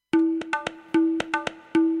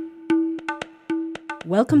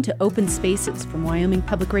Welcome to Open Spaces from Wyoming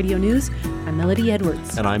Public Radio News. I'm Melody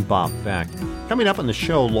Edwards. And I'm Bob Beck. Coming up on the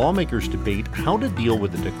show, lawmakers debate how to deal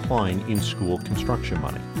with the decline in school construction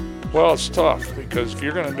money. Well, it's tough because if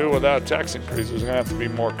you're going to do it without tax increases, there's going to have to be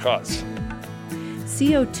more cuts.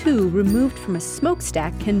 CO2 removed from a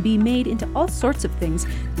smokestack can be made into all sorts of things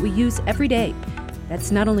we use every day. That's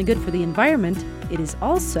not only good for the environment, it is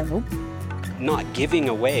also not giving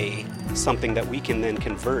away something that we can then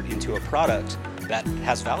convert into a product that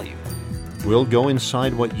has value. We'll go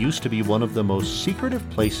inside what used to be one of the most secretive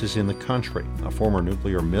places in the country, a former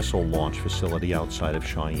nuclear missile launch facility outside of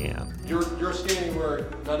Cheyenne. You're standing where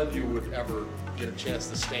none of you would ever get a chance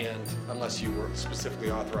to stand unless you were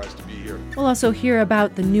specifically authorized to be here. We'll also hear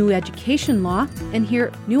about the new education law and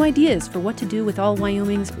hear new ideas for what to do with all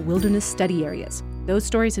Wyoming's wilderness study areas. Those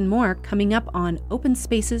stories and more coming up on Open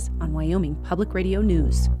Spaces on Wyoming Public Radio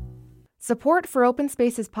News. Support for Open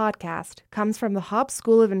Spaces podcast comes from the Hobbs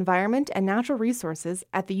School of Environment and Natural Resources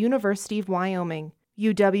at the University of Wyoming,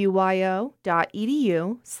 uwyo.edu/HAUB.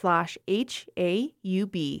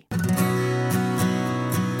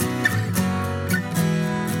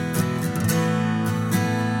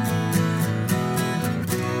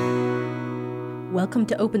 Welcome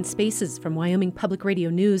to Open Spaces from Wyoming Public Radio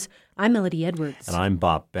News. I'm Melody Edwards. And I'm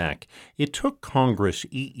Bob Beck. It took Congress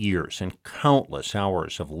 8 years and countless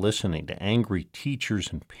hours of listening to angry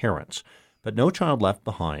teachers and parents, but No Child Left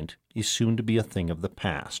Behind is soon to be a thing of the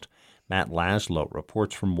past. Matt Laszlo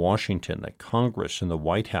reports from Washington that Congress and the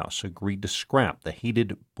White House agreed to scrap the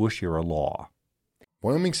hated Bush-era law.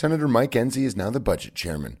 Wyoming Senator Mike Enzi is now the budget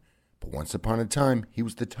chairman, but once upon a time, he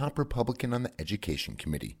was the top Republican on the Education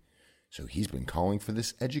Committee. So he's been calling for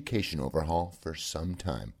this education overhaul for some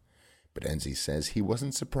time. But Enzi says he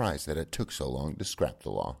wasn't surprised that it took so long to scrap the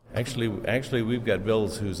law. Actually, we've got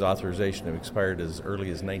bills whose authorization have expired as early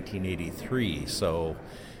as 1983. So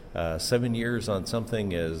 7 years on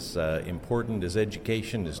something as important as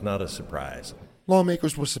education is not a surprise.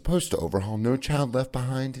 Lawmakers were supposed to overhaul No Child Left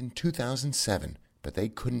Behind in 2007, but they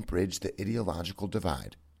couldn't bridge the ideological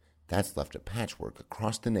divide. That's left a patchwork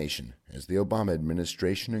across the nation as the Obama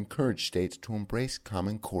administration encouraged states to embrace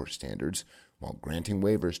Common Core standards while granting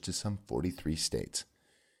waivers to some 43 states.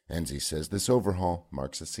 Enzi says this overhaul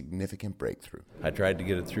marks a significant breakthrough. I tried to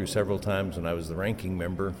get it through several times when I was the ranking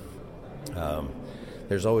member.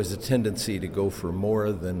 There's always a tendency to go for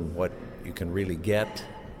more than what you can really get,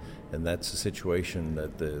 and that's the situation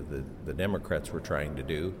that the Democrats were trying to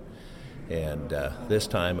do. And this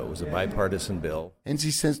time it was a bipartisan bill.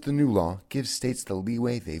 Enzi says the new law gives states the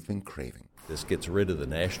leeway they've been craving. This gets rid of the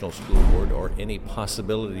National School Board or any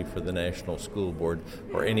possibility for the National School Board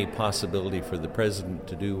or any possibility for the president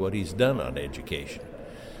to do what he's done on education.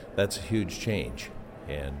 That's a huge change,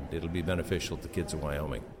 and it'll be beneficial to kids in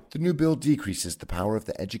Wyoming. The new bill decreases the power of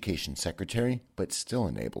the education secretary, but still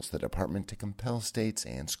enables the department to compel states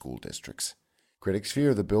and school districts. Critics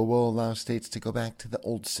fear the bill will allow states to go back to the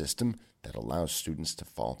old system that allows students to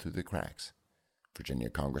fall through the cracks. Virginia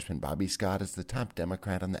Congressman Bobby Scott is the top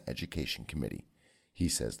Democrat on the Education Committee. He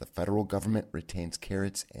says the federal government retains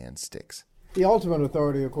carrots and sticks. The ultimate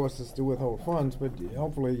authority, of course, is to withhold funds, but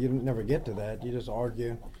hopefully you never get to that. You just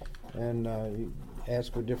argue and you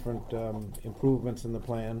ask for different improvements in the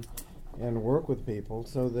plan and work with people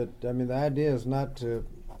so that, the idea is not to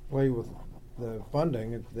play with the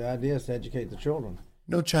funding. The idea is to educate the children.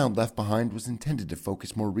 No Child Left Behind was intended to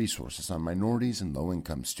focus more resources on minorities and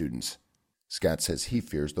low-income students. Scott says he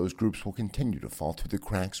fears those groups will continue to fall through the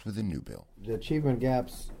cracks with the new bill. The achievement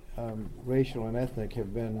gaps, racial and ethnic,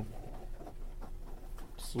 have been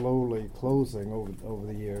slowly closing over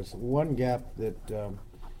the years. One gap that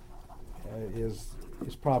is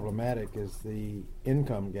problematic is the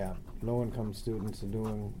income gap. Low-income students are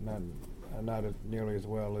doing not nearly as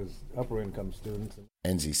well as upper-income students.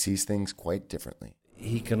 Enzi sees things quite differently.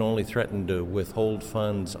 He can only threaten to withhold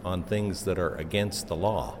funds on things that are against the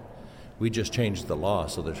law. We just changed the law,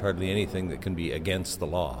 so there's hardly anything that can be against the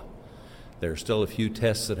law. There are still a few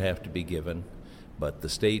tests that have to be given, but the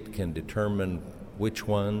state can determine which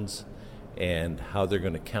ones and how they're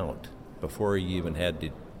going to count. Before you even had to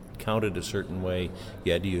count it a certain way,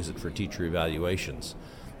 you had to use it for teacher evaluations.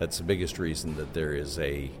 That's the biggest reason that there is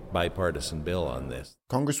a bipartisan bill on this.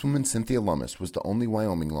 Congresswoman Cynthia Lummis was the only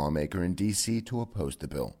Wyoming lawmaker in D.C. to oppose the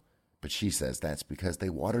bill. But she says that's because they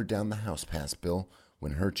watered down the House-passed bill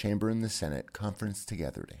when her chamber and the Senate conferenced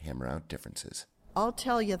together to hammer out differences. I'll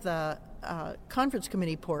tell you the conference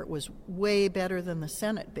committee report was way better than the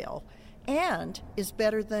Senate bill and is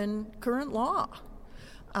better than current law.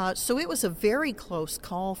 So it was a very close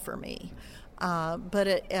call for me. But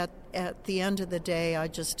at the end of the day, I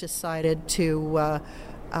just decided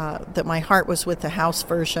that my heart was with the House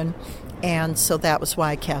version, and so that was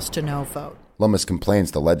why I cast a no vote. Lummis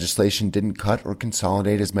complains the legislation didn't cut or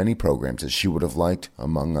consolidate as many programs as she would have liked,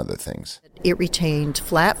 among other things. It retained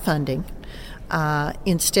flat funding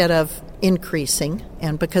instead of increasing,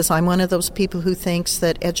 and because I'm one of those people who thinks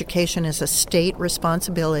that education is a state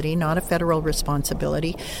responsibility, not a federal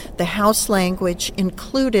responsibility, the House language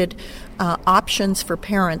included options for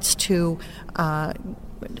parents to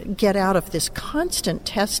get out of this constant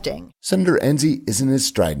testing. Senator Enzi isn't as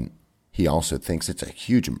strident. He also thinks it's a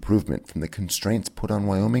huge improvement from the constraints put on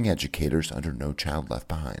Wyoming educators under No Child Left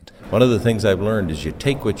Behind. One of the things I've learned is you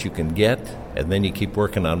take what you can get, and then you keep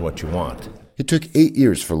working on what you want. It took 8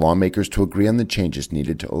 years for lawmakers to agree on the changes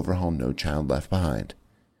needed to overhaul No Child Left Behind.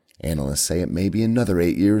 Analysts say it may be another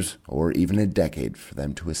 8 years, or even a decade, for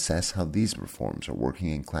them to assess how these reforms are working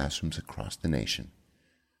in classrooms across the nation.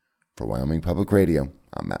 For Wyoming Public Radio,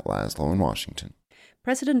 I'm Matt Laszlo in Washington.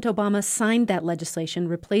 President Obama signed that legislation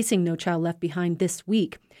replacing No Child Left Behind this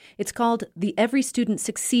week. It's called the Every Student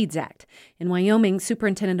Succeeds Act. In Wyoming,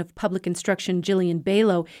 Superintendent of Public Instruction Jillian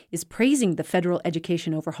Balow is praising the federal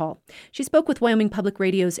education overhaul. She spoke with Wyoming Public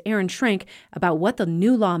Radio's Aaron Schrenk about what the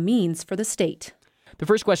new law means for the state. The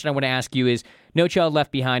first question I want to ask you is, No Child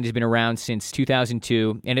Left Behind has been around since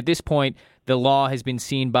 2002, and at this point, the law has been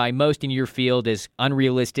seen by most in your field as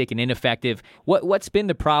unrealistic and ineffective. What's been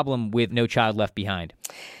the problem with No Child Left Behind?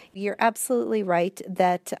 You're absolutely right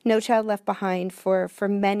that No Child Left Behind for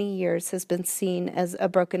many years has been seen as a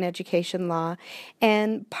broken education law.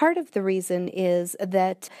 And part of the reason is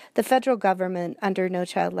that the federal government under No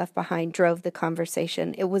Child Left Behind drove the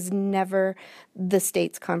conversation. It was never the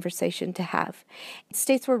state's conversation to have.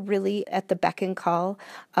 States were really at the beck and call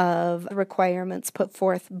of requirements put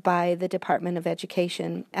forth by the Department of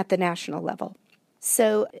Education at the national level.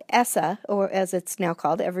 So ESSA, or as it's now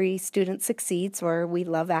called, Every Student Succeeds, or we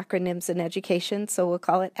love acronyms in education, so we'll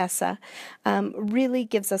call it ESSA, really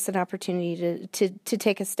gives us an opportunity to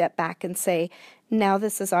take a step back and say, now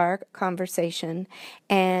this is our conversation,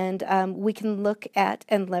 and we can look at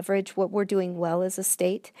and leverage what we're doing well as a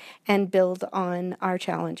state and build on our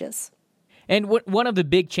challenges. And one of the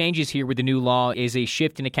big changes here with the new law is a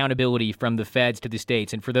shift in accountability from the feds to the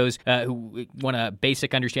states. And for those who want a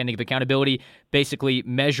basic understanding of accountability, basically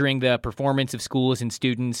measuring the performance of schools and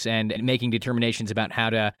students and making determinations about how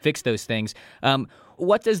to fix those things.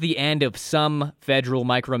 What does the end of some federal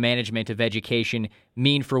micromanagement of education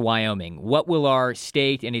mean for Wyoming? What will our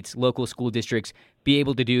state and its local school districts be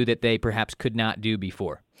able to do that they perhaps could not do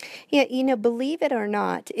before? Yeah, believe it or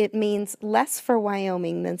not, it means less for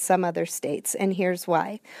Wyoming than some other states, and here's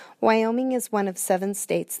why. Wyoming is one of 7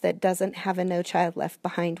 states that doesn't have a No Child Left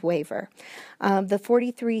Behind waiver. The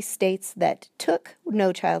 43 states that took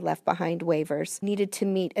No Child Left Behind waivers needed to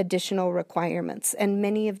meet additional requirements, and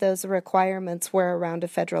many of those requirements were around a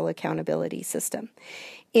federal accountability system.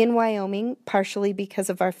 In Wyoming, partially because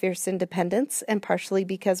of our fierce independence and partially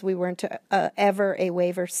because we weren't ever a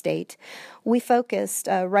waiver state, we focused,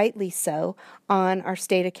 rightly so, on our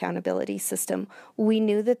state accountability system. We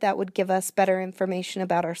knew that would give us better information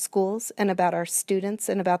about our schools and about our students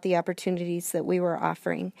and about the opportunities that we were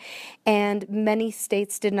offering. And many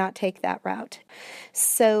states did not take that route.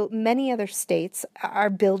 So many other states are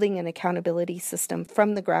building an accountability system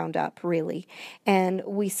from the ground up, really, and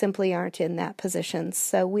we simply aren't in that position.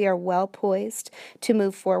 So we are well poised to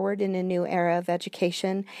move forward in a new era of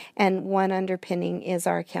education, and one underpinning is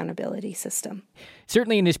our accountability system.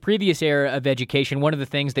 Certainly in this previous era of education, one of the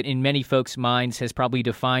things that in many folks' minds has probably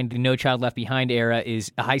defined the No Child Left Behind era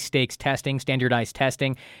is high-stakes testing, standardized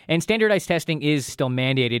testing. And standardized testing is still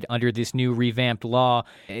mandated under this new revamped law.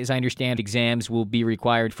 As I understand, exams will be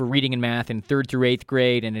required for reading and math in 3rd through 8th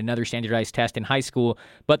grade and another standardized test in high school.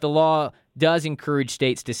 But the law does encourage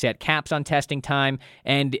states to set caps on testing time,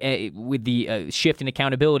 and with the shift in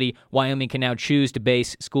accountability, Wyoming can now choose to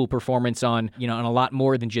base school performance on a lot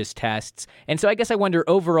more than just tests. And so I guess I wonder,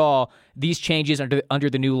 overall, these changes under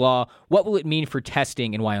the new law, what will it mean for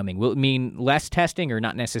testing in Wyoming? Will it mean less testing or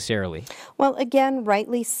not necessarily? Well, again,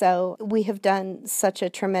 rightly so. We have done such a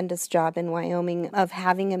tremendous job in Wyoming of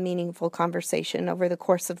having a meaningful conversation over the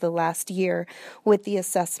course of the last year with the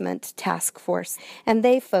assessment task force, and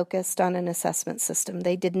they focused on an assessment system.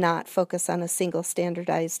 They did not focus on a single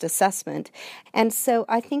standardized assessment. And so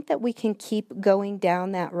I think that we can keep going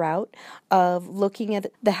down that route of looking at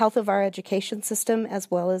the health of our education system as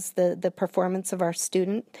well as the performance of our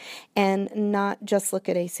student, and not just look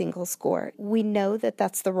at a single score. We know that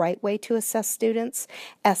that's the right way to assess students.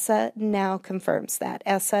 ESSA now confirms that.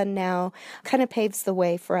 ESSA now kind of paves the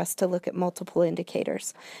way for us to look at multiple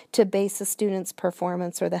indicators. To base a student's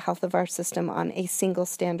performance or the health of our system on a single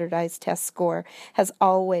standardized test score has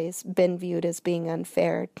always been viewed as being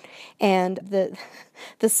unfair. And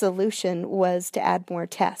the solution was to add more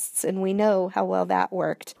tests, and we know how well that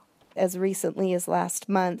worked. As recently as last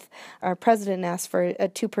month, our president asked for a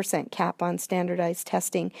 2% cap on standardized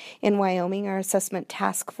testing. In Wyoming, our assessment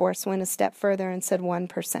task force went a step further and said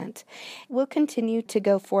 1%. We'll continue to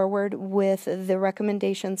go forward with the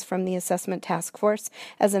recommendations from the assessment task force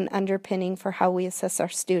as an underpinning for how we assess our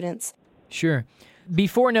students. Sure.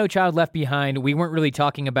 Before No Child Left Behind, we weren't really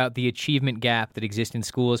talking about the achievement gap that exists in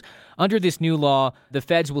schools. Under this new law, the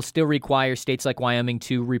feds will still require states like Wyoming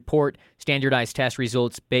to report standardized test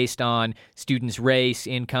results based on students' race,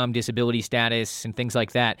 income, disability status, and things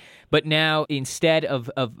like that. But now, instead of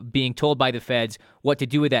being told by the feds what to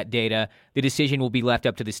do with that data, the decision will be left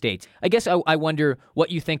up to the states. I guess I wonder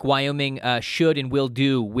what you think Wyoming should and will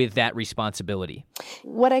do with that responsibility.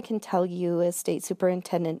 What I can tell you as state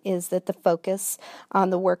superintendent is that the focus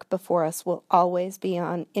on the work before us will always be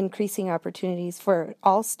on increasing opportunities for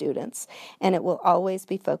all students, and it will always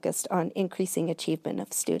be focused on increasing achievement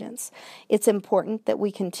of students. It's important that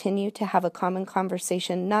we continue to have a common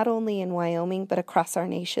conversation, not only in Wyoming, but across our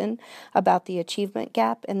nation, about the achievement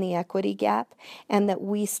gap and the equity gap, and that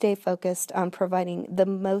we stay focused on providing the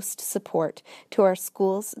most support to our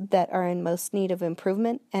schools that are in most need of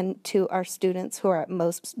improvement and to our students who are at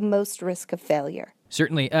most risk of failure.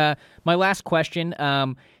 Certainly. My last question,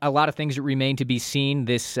 a lot of things remain to be seen.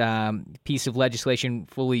 This piece of legislation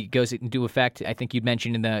fully goes into effect, I think you'd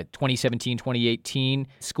mentioned, in the 2017-2018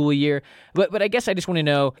 school year. But I guess I just want to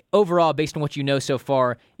know, overall, based on what you know so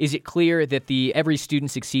far, is it clear that the Every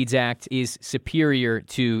Student Succeeds Act is superior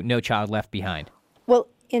to No Child Left Behind? Well,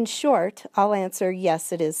 in short, I'll answer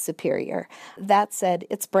yes, it is superior. That said,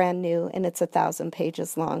 it's brand new and it's 1,000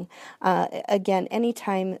 pages long. Again,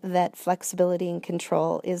 anytime that flexibility and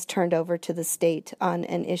control is turned over to the state on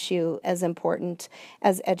an issue as important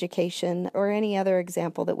as education or any other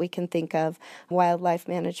example that we can think of, wildlife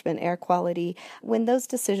management, air quality, when those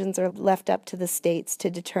decisions are left up to the states to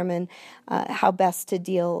determine how best to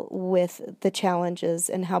deal with the challenges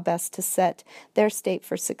and how best to set their state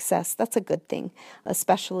for success, that's a good thing,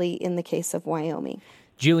 especially in the case of Wyoming.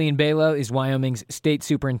 Jillian Balo is Wyoming's State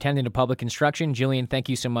Superintendent of Public Instruction. Jillian, thank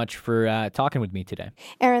you so much for talking with me today.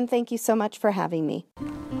 Aaron, thank you so much for having me.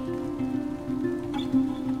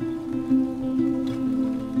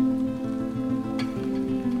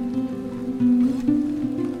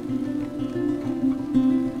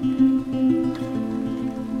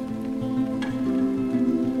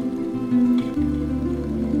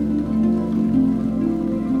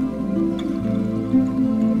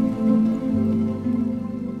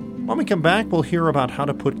 When we come back, we'll hear about how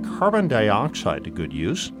to put carbon dioxide to good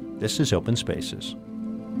use. This is Open Spaces.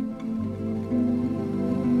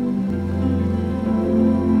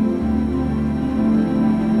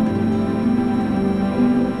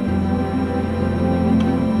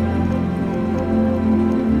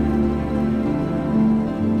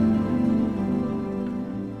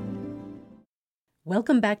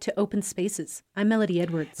 Welcome back to Open Spaces. I'm Melody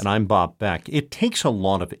Edwards. And I'm Bob Beck. It takes a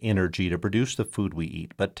lot of energy to produce the food we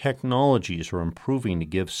eat, but technologies are improving to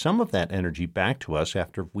give some of that energy back to us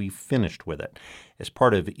after we've finished with it. As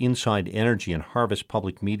part of Inside Energy and Harvest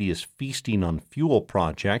Public Media's Feasting on Fuel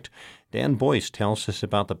project, Dan Boyce tells us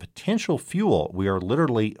about the potential fuel we are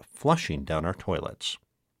literally flushing down our toilets.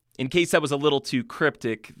 In case that was a little too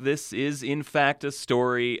cryptic, this is in fact a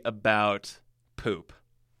story about poop.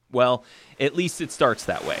 Well, at least it starts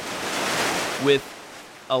that way, with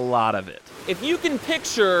a lot of it. If you can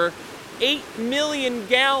picture 8 million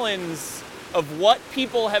gallons of what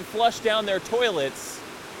people have flushed down their toilets,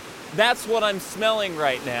 that's what I'm smelling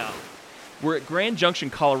right now. We're at Grand Junction,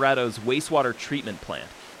 Colorado's wastewater treatment plant,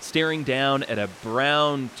 staring down at a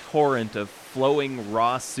brown torrent of flowing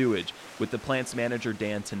raw sewage with the plant's manager,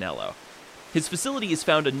 Dan Tonello. His facility has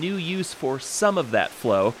found a new use for some of that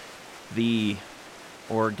flow, the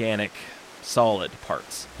organic solid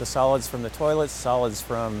parts. The solids from the toilets, solids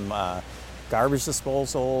from garbage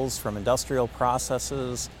disposals, from industrial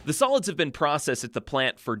processes. The solids have been processed at the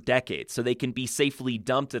plant for decades so they can be safely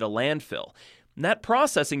dumped at a landfill. And that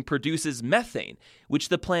processing produces methane, which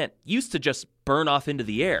the plant used to just burn off into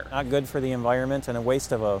the air. Not good for the environment and a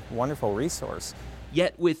waste of a wonderful resource.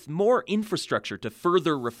 Yet with more infrastructure to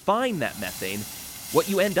further refine that methane, what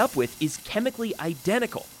you end up with is chemically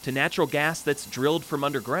identical to natural gas that's drilled from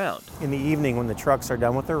underground. In the evening, when the trucks are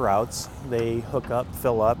done with their routes, they hook up,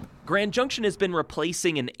 fill up. Grand Junction has been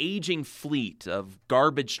replacing an aging fleet of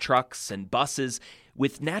garbage trucks and buses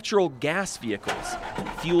with natural gas vehicles,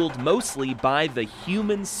 fueled mostly by the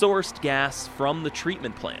human-sourced gas from the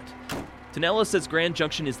treatment plant. Tonello says Grand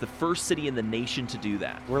Junction is the first city in the nation to do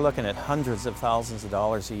that. We're looking at hundreds of thousands of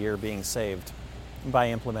dollars a year being saved by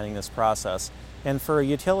implementing this process. And for a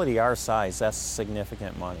utility our size, that's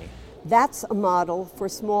significant money. That's a model for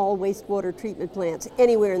small wastewater treatment plants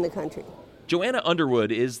anywhere in the country. Joanna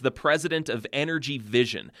Underwood is the president of Energy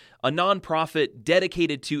Vision, a nonprofit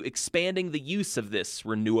dedicated to expanding the use of this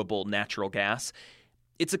renewable natural gas.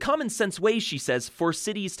 It's a common sense way, she says, for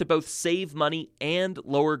cities to both save money and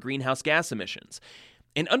lower greenhouse gas emissions.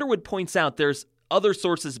 And Underwood points out there's other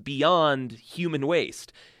sources beyond human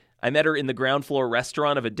waste. I met her in the ground floor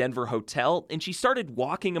restaurant of a Denver hotel, and she started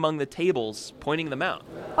walking among the tables, pointing them out.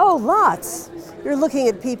 Oh, lots. You're looking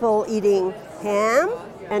at people eating ham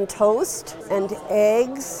and toast and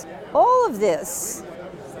eggs. All of this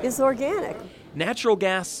is organic. Natural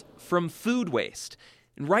gas from food waste.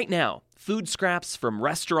 And right now, food scraps from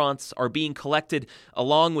restaurants are being collected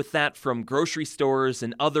along with that from grocery stores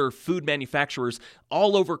and other food manufacturers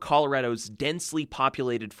all over Colorado's densely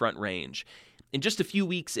populated Front Range. In just a few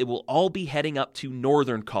weeks, it will all be heading up to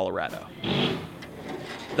northern Colorado.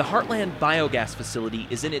 The Heartland Biogas facility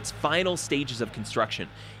is in its final stages of construction.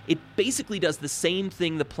 It basically does the same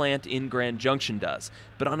thing the plant in Grand Junction does,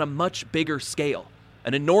 but on a much bigger scale,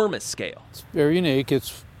 an enormous scale. It's very unique.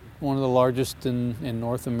 It's one of the largest in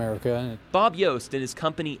North America. Bob Yost and his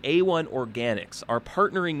company A1 Organics are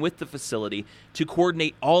partnering with the facility to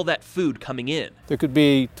coordinate all that food coming in. There could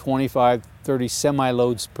be 25, 30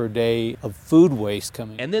 semi-loads per day of food waste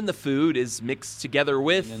coming. And then the food is mixed together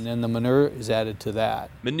with... And then the manure is added to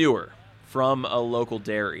that. Manure from a local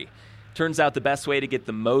dairy. Turns out the best way to get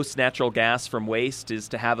the most natural gas from waste is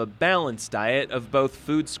to have a balanced diet of both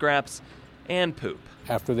food scraps and poop.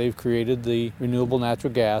 After they've created the renewable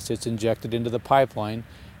natural gas, it's injected into the pipeline,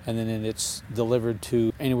 and then it's delivered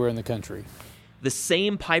to anywhere in the country. The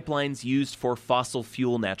same pipelines used for fossil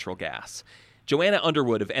fuel natural gas. Joanna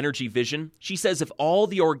Underwood of Energy Vision, she says if all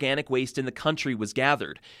the organic waste in the country was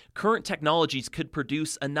gathered, current technologies could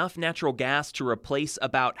produce enough natural gas to replace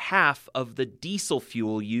about half of the diesel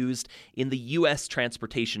fuel used in the U.S.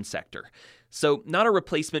 transportation sector. So not a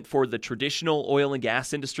replacement for the traditional oil and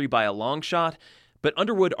gas industry by a long shot, but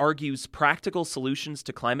Underwood argues practical solutions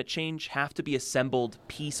to climate change have to be assembled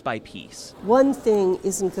piece by piece. One thing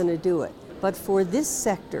isn't going to do it, but for this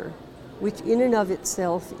sector, which in and of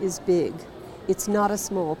itself is big, it's not a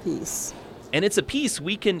small piece. And it's a piece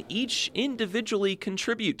we can each individually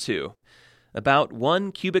contribute to. About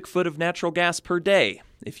 1 cubic foot of natural gas per day,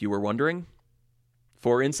 if you were wondering.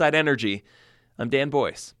 For Inside Energy, I'm Dan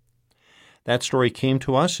Boyce. That story came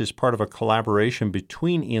to us as part of a collaboration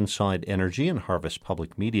between Inside Energy and Harvest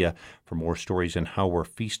Public Media. For more stories on how we're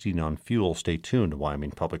feasting on fuel, stay tuned to Wyoming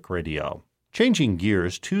Public Radio. Changing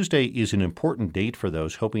gears, Tuesday is an important date for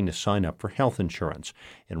those hoping to sign up for health insurance.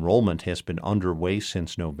 Enrollment has been underway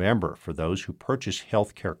since November for those who purchase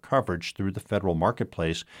health care coverage through the federal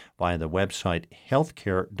marketplace via the website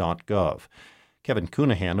healthcare.gov. Kevin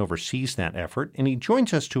Cunahan oversees that effort, and he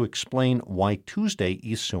joins us to explain why Tuesday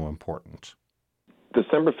is so important.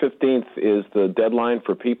 December 15th is the deadline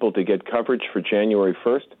for people to get coverage for January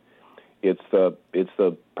 1st. It's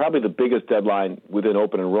probably the biggest deadline within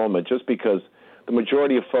open enrollment, just because the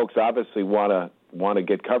majority of folks obviously want to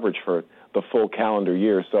get coverage for the full calendar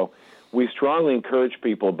year. So we strongly encourage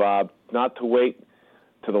people, Bob, not to wait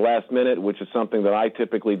to the last minute, which is something that I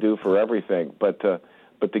typically do for everything, but to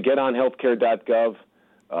get on healthcare.gov,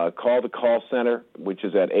 call the call center, which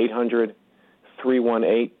is at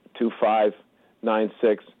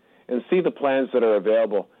 800-318-2596, and see the plans that are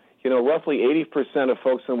available. You know, roughly 80% of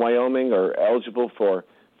folks in Wyoming are eligible for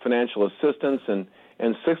financial assistance, and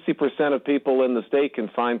 60% of people in the state can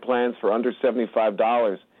find plans for under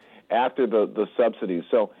 $75 after the subsidies.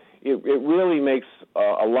 So it really makes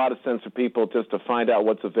a lot of sense for people just to find out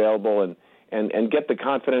what's available and get the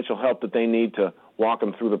confidential help that they need to walk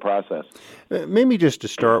them through the process. Maybe just to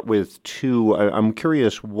start with, too, I'm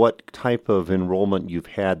curious what type of enrollment you've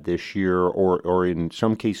had this year, or in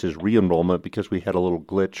some cases re-enrollment, because we had a little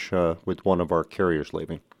glitch with one of our carriers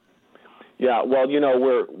leaving. Yeah, well, you know,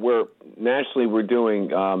 we're nationally we're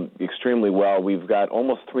doing extremely well. We've got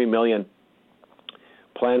almost 3 million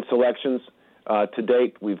plan selections. To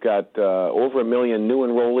date, we've got over 1 million new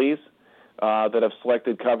enrollees that have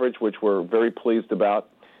selected coverage, which we're very pleased about.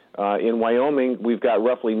 In Wyoming, we've got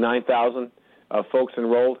roughly 9,000 folks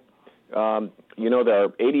enrolled. There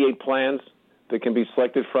are 88 plans that can be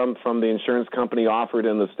selected from the insurance company offered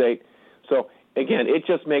in the state. So, again, it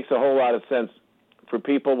just makes a whole lot of sense for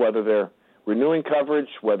people, whether they're renewing coverage,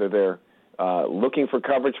 whether they're looking for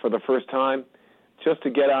coverage for the first time, just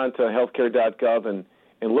to get on to healthcare.gov and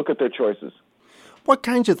look at their choices. What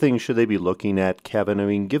kinds of things should they be looking at, Kevin? I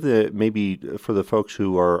mean, maybe for the folks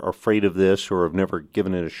who are afraid of this or have never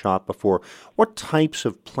given it a shot before, what types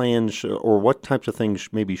of plans or what types of things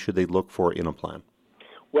maybe should they look for in a plan?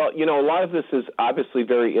 Well, a lot of this is obviously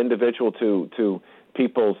very individual to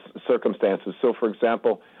people's circumstances. So, for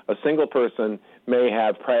example, a single person may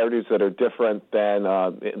have priorities that are different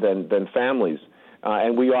than families,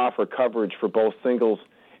 and we offer coverage for both singles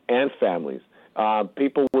and families.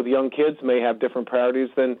 People with young kids may have different priorities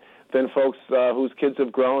than folks whose kids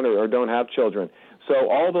have grown or don't have children. So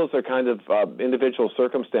all those are kind of individual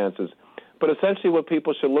circumstances. But essentially what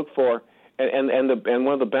people should look for, and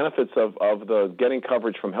one of the benefits of the getting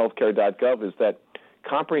coverage from healthcare.gov is that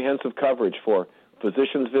comprehensive coverage for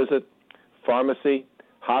physician's visit, pharmacy,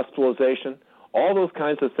 hospitalization, all those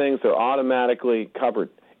kinds of things are automatically covered,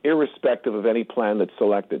 irrespective of any plan that's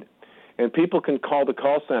selected. And people can call the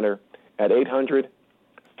call center at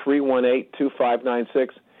 800-318-2596,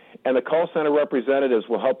 and the call center representatives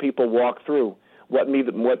will help people walk through what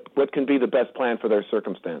can be the best plan for their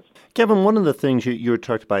circumstance. Kevin, one of the things you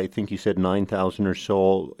talked about, I think you said 9,000 or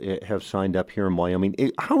so have signed up here in Wyoming.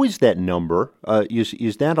 How is that number?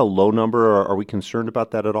 Is that a low number, or are we concerned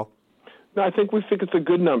about that at all? No, I think we think it's a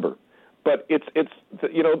good number. But it's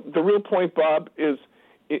the real point, Bob, is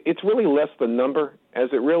it's really less the number as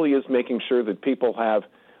it really is making sure that people have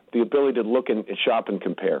the ability to look and shop and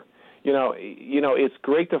compare. It's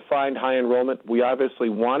great to find high enrollment. We obviously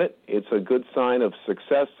want it. It's a good sign of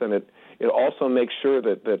success, and it also makes sure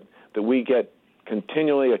that we get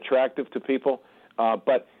continually attractive to people.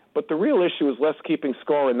 But the real issue is less keeping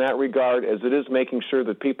score in that regard as it is making sure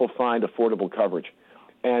that people find affordable coverage.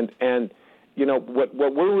 And what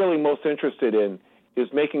we're really most interested in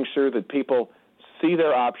is making sure that people see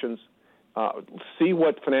their options, see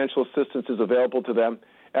what financial assistance is available to them,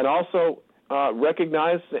 and also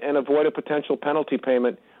recognize and avoid a potential penalty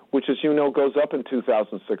payment, which, as you know, goes up in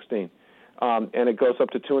 2016, and it goes up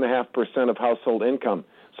to 2.5% of household income.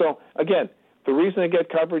 So, again, the reason to get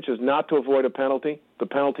coverage is not to avoid a penalty. The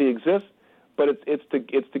penalty exists, but it's to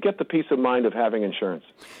get the peace of mind of having insurance.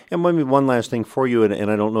 And maybe one last thing for you,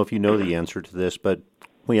 and I don't know if you know the answer to this, but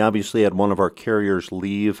we obviously had one of our carriers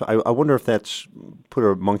leave. I wonder if that's put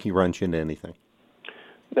a monkey wrench into anything.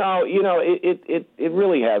 No, it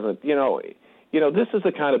really hasn't. This is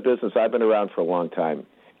the kind of business I've been around for a long time.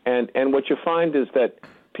 And what you find is that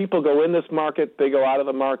people go in this market, they go out of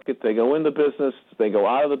the market, they go in the business, they go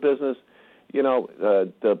out of the business.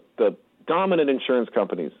 The dominant insurance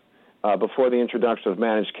companies before the introduction of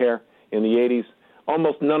managed care in the 80s,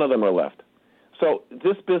 almost none of them are left. So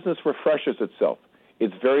this business refreshes itself.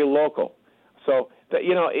 It's very local. So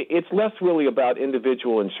it's less really about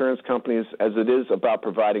individual insurance companies as it is about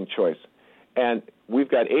providing choice. And we've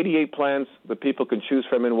got 88 plans that people can choose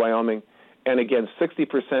from in Wyoming. And again,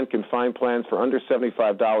 60% can find plans for under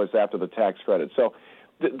 $75 after the tax credit. So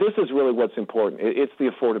this is really what's important. It's the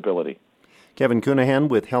affordability. Kevin Cunahan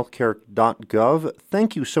with healthcare.gov.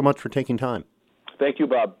 Thank you so much for taking time. Thank you,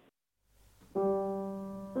 Bob.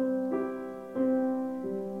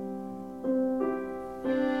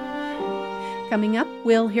 Coming up,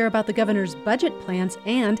 we'll hear about the governor's budget plans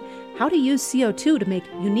and how to use CO2 to make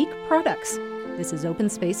unique products. This is Open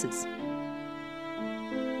Spaces.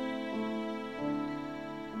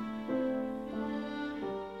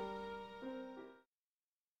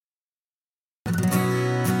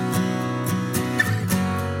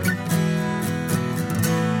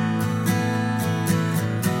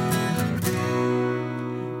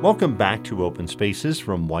 Welcome back to Open Spaces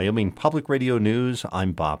from Wyoming Public Radio News.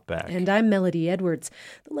 I'm Bob Beck. And I'm Melody Edwards.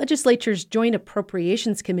 The legislature's Joint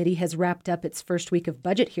Appropriations Committee has wrapped up its first week of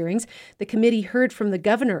budget hearings. The committee heard from the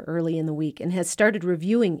governor early in the week and has started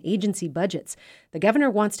reviewing agency budgets. The governor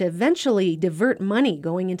wants to eventually divert money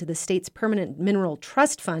going into the state's permanent mineral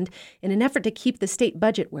trust fund in an effort to keep the state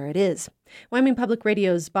budget where it is. Wyoming Public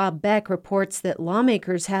Radio's Bob Beck reports that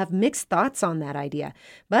lawmakers have mixed thoughts on that idea,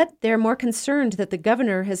 but they're more concerned that the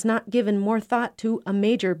governor has not given more thought to a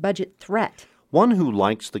major budget threat. One who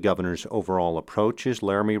likes the governor's overall approach is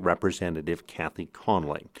Laramie Representative Kathy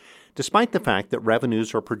Conley. Despite the fact that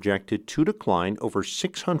revenues are projected to decline over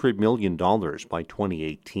 $600 million by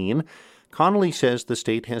 2018, Connolly says the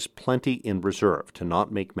state has plenty in reserve to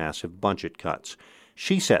not make massive budget cuts.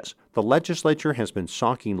 She says the legislature has been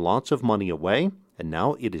socking lots of money away, and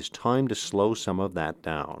now it is time to slow some of that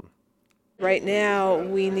down. Right now,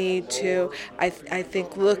 we need to, I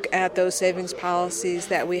think, look at those savings policies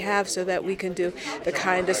that we have so that we can do the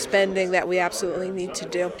kind of spending that we absolutely need to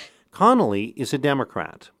do. Connolly is a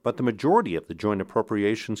Democrat, but the majority of the Joint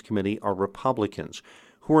Appropriations Committee are Republicans,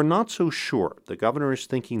 who are not so sure the governor is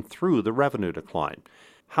thinking through the revenue decline.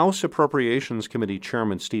 House Appropriations Committee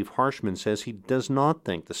Chairman Steve Harshman says he does not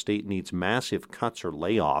think the state needs massive cuts or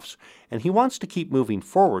layoffs, and he wants to keep moving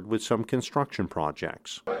forward with some construction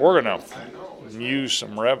projects. We're going to use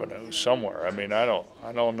some revenue somewhere. I mean, I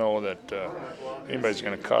don't know that anybody's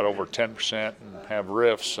going to cut over 10% and have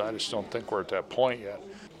RIFs. I just don't think we're at that point yet.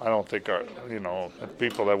 I don't think the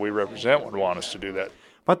people that we represent would want us to do that.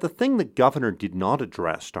 But the thing the governor did not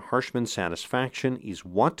address to Harshman's satisfaction is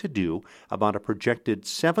what to do about a projected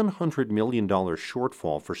 $700 million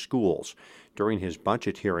shortfall for schools. During his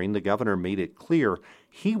budget hearing, the governor made it clear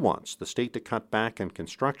he wants the state to cut back on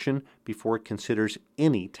construction before it considers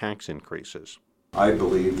any tax increases. I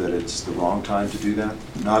believe that it's the wrong time to do that.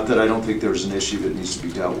 Not that I don't think there's an issue that needs to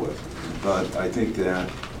be dealt with, but I think that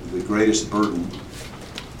the greatest burden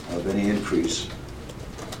of any increase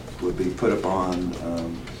would be put upon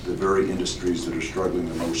the very industries that are struggling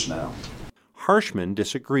the most now. Harshman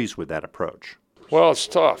disagrees with that approach. Well, it's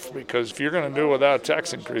tough because if you're going to do without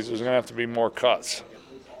tax increases, there's going to have to be more cuts.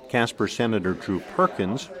 Casper Senator Drew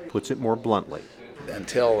Perkins puts it more bluntly.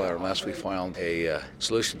 Until or unless we find a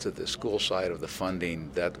solution to the school side of the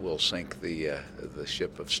funding, that will sink the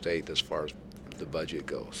ship of state as far as the budget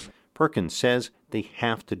goes. Perkins says they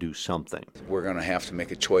have to do something. We're going to have to make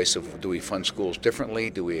a choice of, do we fund schools differently?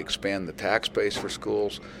 Do we expand the tax base for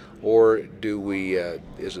schools? Or do we,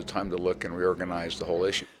 is it time to look and reorganize the whole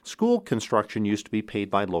issue? School construction used to be paid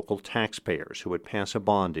by local taxpayers who would pass a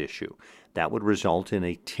bond issue. That would result in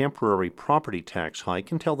a temporary property tax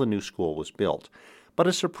hike until the new school was built. But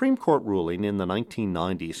a Supreme Court ruling in the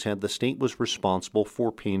 1990s said the state was responsible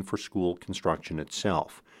for paying for school construction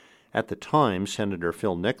itself. At the time, Senator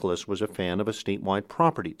Phil Nicholas was a fan of a statewide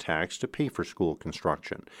property tax to pay for school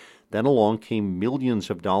construction. Then along came millions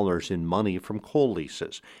of dollars in money from coal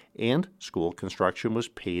leases, and school construction was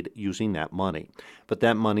paid using that money. But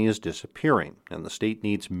that money is disappearing, and the state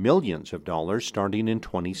needs millions of dollars starting in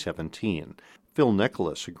 2017. Phil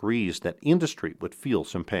Nicholas agrees that industry would feel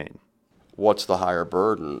some pain. What's the higher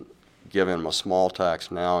burden? Give him a small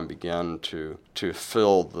tax now and begin to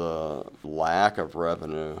fill the lack of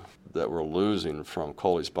revenue that we're losing from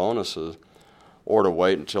coal lease bonuses, or to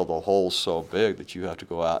wait until the hole's so big that you have to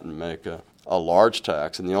go out and make a large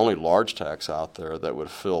tax. And the only large tax out there that would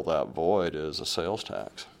fill that void is a sales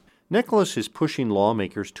tax. Nicholas is pushing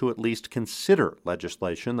lawmakers to at least consider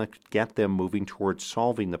legislation that could get them moving towards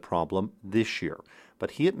solving the problem this year.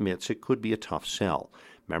 But he admits it could be a tough sell.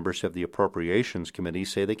 Members of the Appropriations Committee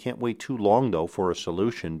say they can't wait too long, though, for a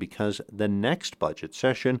solution because the next budget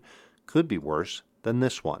session could be worse than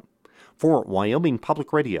this one. For Wyoming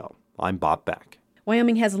Public Radio, I'm Bob Beck.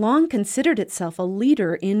 Wyoming has long considered itself a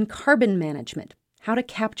leader in carbon management, how to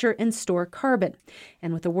capture and store carbon.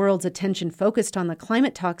 And with the world's attention focused on the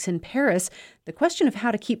climate talks in Paris, the question of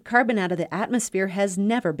how to keep carbon out of the atmosphere has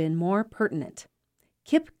never been more pertinent.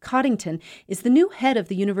 Kip Coddington is the new head of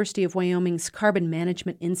the University of Wyoming's Carbon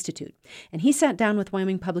Management Institute, and he sat down with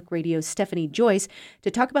Wyoming Public Radio's Stephanie Joyce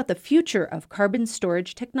to talk about the future of carbon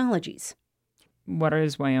storage technologies. What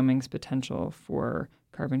is Wyoming's potential for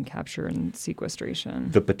carbon capture and sequestration?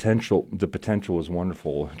 The potential is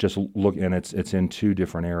wonderful. Just look, and it's in two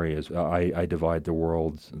different areas. I divide the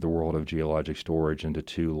world of geologic storage into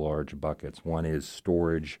two large buckets. One is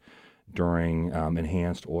storage during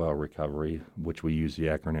enhanced oil recovery, which we use the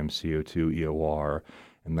acronym CO2 EOR,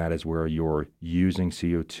 and that is where you're using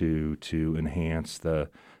CO2 to enhance the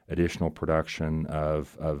additional production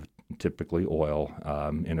of typically oil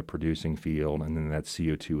in a producing field, and then that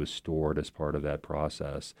CO2 is stored as part of that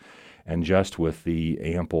process. And just with the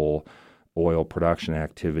ample oil production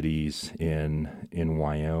activities in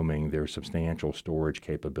Wyoming, there's substantial storage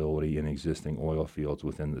capability in existing oil fields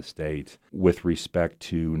within the state. With respect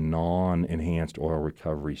to non-enhanced oil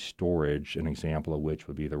recovery storage, an example of which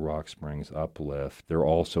would be the Rock Springs uplift, there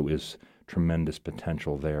also is tremendous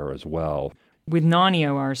potential there as well. With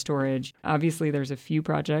non-EOR storage, obviously there's a few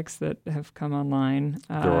projects that have come online.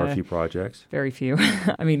 There are a few projects. Very few.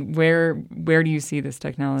 I mean, where do you see this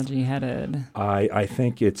technology headed? I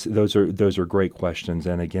think those are great questions.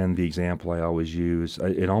 And again, the example I always use,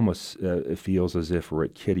 it almost feels as if we're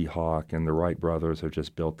at Kitty Hawk and the Wright brothers have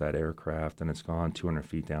just built that aircraft and it's gone 200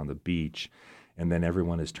 feet down the beach. And then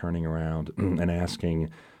everyone is turning around and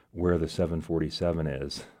asking where the 747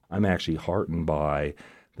 is. I'm actually heartened by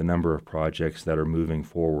the number of projects that are moving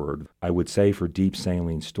forward. I would say for deep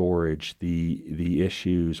saline storage, the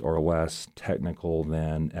issues are less technical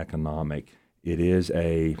than economic. It is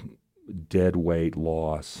a dead weight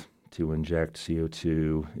loss to inject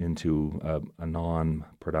CO2 into a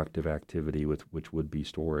non-productive activity, which would be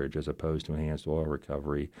storage, as opposed to enhanced oil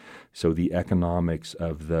recovery. So the economics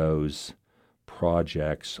of those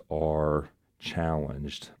projects are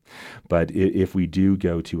challenged. But if we do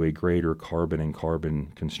go to a greater carbon and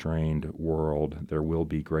carbon-constrained world, there will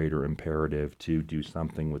be greater imperative to do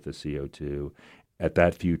something with the CO2. At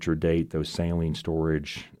that future date, those saline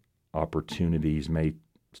storage opportunities may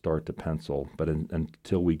start to pencil. But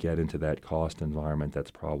until we get into that cost environment,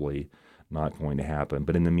 that's probably not going to happen.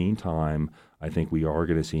 But in the meantime, I think we are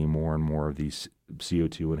going to see more and more of these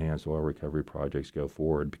CO2 enhanced oil recovery projects go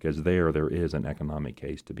forward, because there is an economic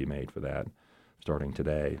case to be made for that starting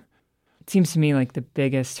today. It seems to me like the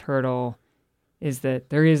biggest hurdle is that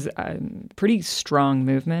there is a pretty strong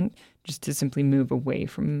movement just to simply move away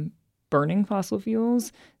from burning fossil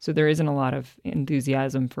fuels. So there isn't a lot of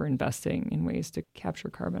enthusiasm for investing in ways to capture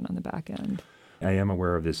carbon on the back end. I am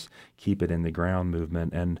aware of this keep it in the ground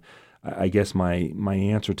movement. And I guess my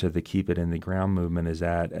answer to the keep it in the ground movement is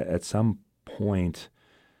that at some point,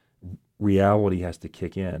 reality has to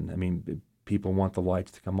kick in. I mean, people want the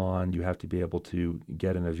lights to come on. You have to be able to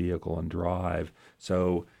get in a vehicle and drive.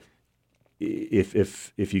 So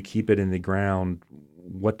if you keep it in the ground,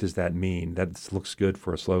 what does that mean? That looks good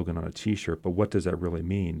for a slogan on a T-shirt, but what does that really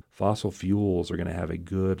mean? Fossil fuels are going to have a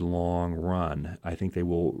good long run. I think they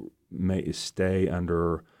may stay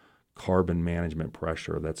under carbon management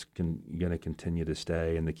pressure. That's going to continue to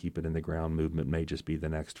stay, and the keep it in the ground movement may just be the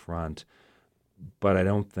next front. But I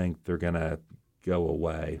don't think they're going to go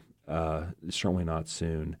away. Certainly not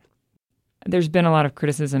soon. There's been a lot of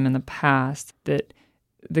criticism in the past that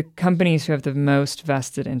the companies who have the most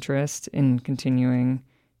vested interest in continuing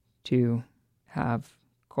to have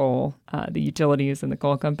coal, the utilities and the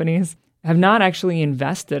coal companies, have not actually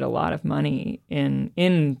invested a lot of money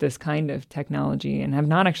in this kind of technology and have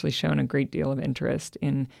not actually shown a great deal of interest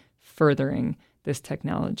in furthering this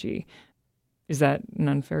technology. Is that an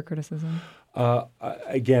unfair criticism?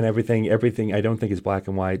 Again, everything. I don't think is black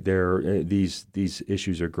and white. These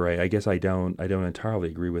issues are gray. I guess I don't entirely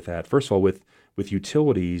agree with that. First of all, with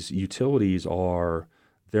utilities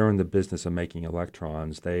they're in the business of making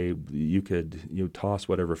electrons. You could toss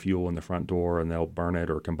whatever fuel in the front door and they'll burn it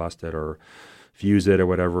or combust it or fuse it or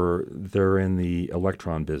whatever. They're in the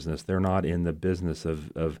electron business. They're not in the business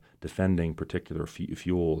of defending particular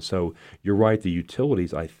fuels. So you're right. The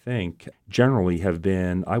utilities, I think, generally have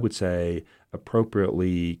been, I would say,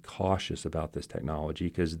 appropriately cautious about this technology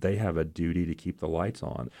because they have a duty to keep the lights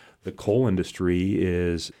on. The coal industry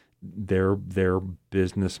is their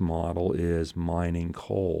business model is mining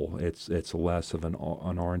coal. It's less of an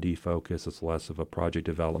R&D focus. It's less of a project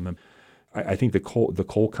development. I think the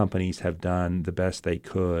coal companies have done the best they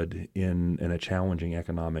could in a challenging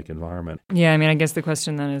economic environment. Yeah, I mean, I guess the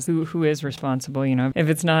question then is who is responsible? If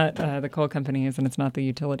it's not the coal companies and it's not the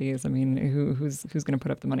utilities, I mean, who's going to put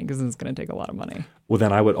up the money? Because it's going to take a lot of money. Well,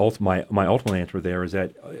 then I would my ultimate answer there is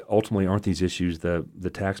that ultimately aren't these issues the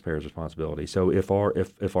taxpayers' responsibility? So if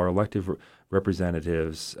our elected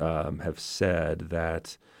representatives have said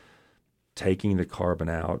that taking the carbon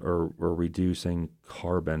out or reducing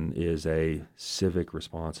carbon is a civic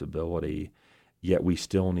responsibility, yet we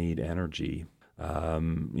still need energy.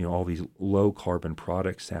 All these low carbon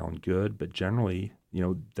products sound good, but generally,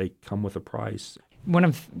 they come with a price. One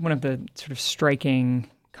of the sort of striking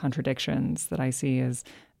contradictions that I see is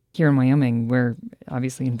here in Wyoming, we're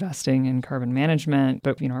obviously investing in carbon management,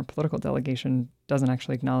 but our political delegation doesn't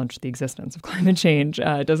actually acknowledge the existence of climate change.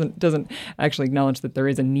 It doesn't actually acknowledge that there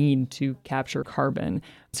is a need to capture carbon.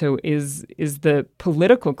 So is the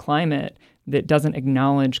political climate that doesn't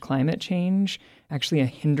acknowledge climate change actually a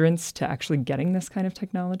hindrance to actually getting this kind of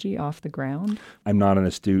technology off the ground? I'm not an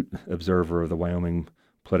astute observer of the Wyoming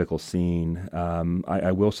political scene.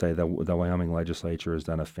 I will say that the Wyoming legislature has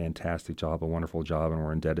done a fantastic job, a wonderful job, and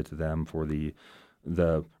we're indebted to them for the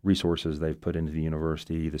the resources they've put into the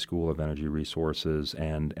university, the School of Energy Resources,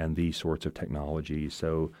 and these sorts of technologies.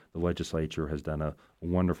 So the legislature has done a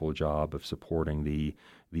wonderful job of supporting the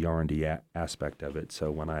R&D aspect of it.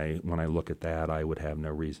 So when I look at that, I would have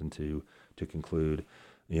no reason to conclude,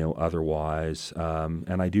 otherwise.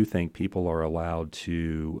 And I do think people are allowed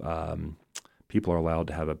to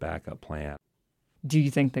have a backup plan. Do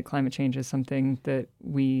you think that climate change is something that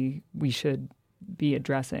we should be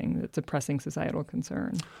addressing? That's a pressing societal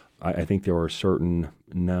concern. I think there are certain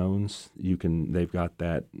knowns. They've got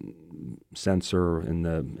that sensor in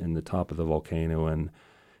the top of the volcano in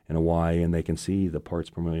Hawaii, and they can see the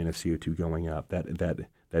parts per million of CO2 going up.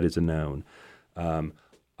 That is a known.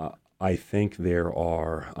 I think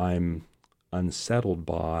I'm unsettled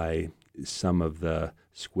by some of the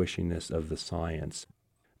squishiness of the science.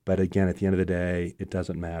 But again, at the end of the day, it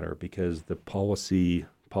doesn't matter because the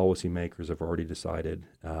policymakers have already decided,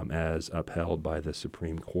 as upheld by the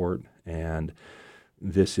Supreme Court, and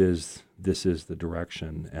this is the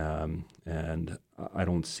direction. And I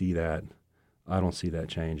don't see that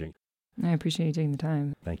changing. I appreciate you taking the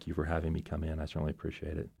time. Thank you for having me come in. I certainly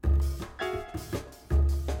appreciate it.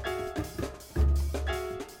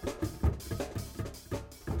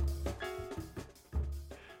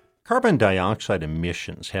 Carbon dioxide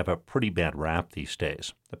emissions have a pretty bad rap these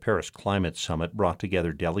days. The Paris Climate Summit brought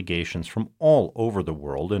together delegations from all over the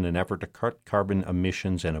world in an effort to cut carbon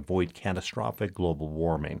emissions and avoid catastrophic global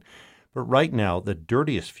warming. But right now, the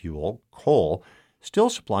dirtiest fuel, coal, still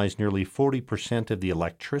supplies nearly 40% of the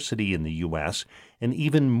electricity in the U.S. and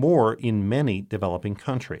even more in many developing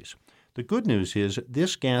countries. The good news is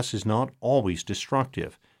this gas is not always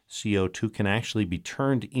destructive. CO2 can actually be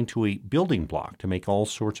turned into a building block to make all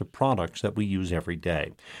sorts of products that we use every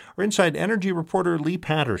day. Our Inside Energy reporter Lee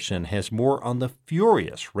Patterson has more on the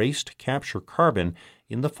furious race to capture carbon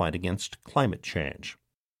in the fight against climate change.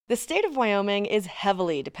 The state of Wyoming is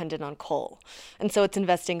heavily dependent on coal, and so it's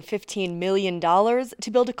investing $15 million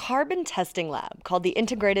to build a carbon testing lab called the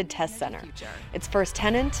Integrated Test Center. Its first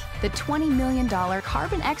tenant, the $20 million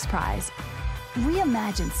Carbon X Prize.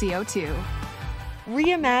 Reimagine CO2.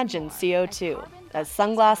 Reimagine CO2 as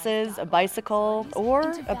sunglasses, a bicycle,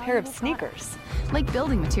 or a pair of sneakers. Like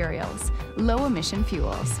building materials, low-emission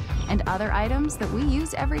fuels, and other items that we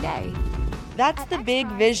use every day. That's the big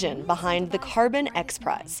vision behind the Carbon X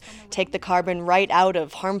Prize. Take the carbon right out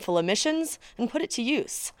of harmful emissions and put it to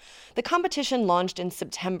use. The competition launched in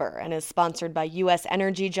September and is sponsored by U.S.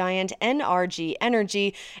 energy giant NRG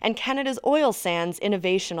Energy and Canada's Oil Sands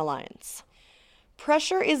Innovation Alliance.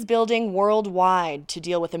 Pressure is building worldwide to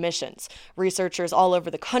deal with emissions. Researchers all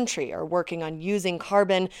over the country are working on using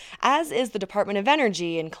carbon, as is the Department of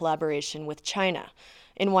Energy in collaboration with China.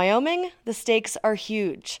 In Wyoming, the stakes are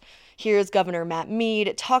huge. Here's Governor Matt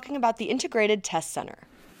Mead talking about the Integrated Test Center.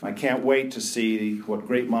 I can't wait to see what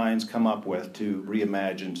great minds come up with to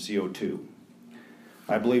reimagine CO2.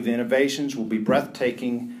 I believe the innovations will be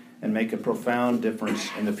breathtaking and make a profound difference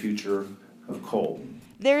in the future of coal.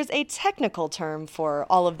 There's a technical term for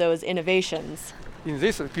all of those innovations. In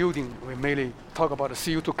this building, we mainly talk about the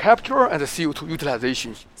CO2 capture and the CO2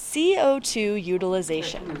 utilization. CO2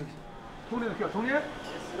 utilization.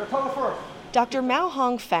 Dr. Mao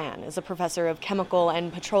Hong Fan is a professor of chemical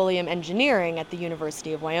and petroleum engineering at the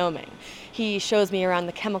University of Wyoming. He shows me around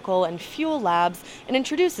the chemical and fuel labs and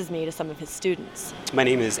introduces me to some of his students. My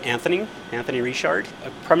name is Anthony Richard. I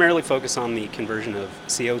primarily focus on the conversion of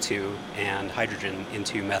CO2 and hydrogen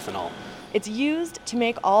into methanol. It's used to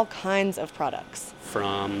make all kinds of products.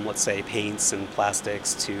 From, let's say, paints and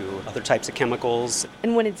plastics to other types of chemicals.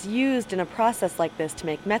 And when it's used in a process like this to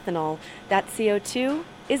make methanol, that CO2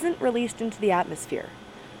 isn't released into the atmosphere.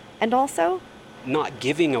 And also, not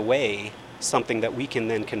giving away something that we can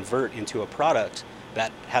then convert into a product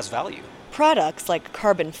that has value. Products like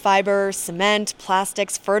carbon fiber, cement,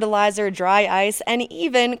 plastics, fertilizer, dry ice, and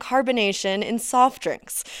even carbonation in soft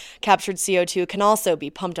drinks. Captured CO2 can also be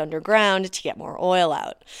pumped underground to get more oil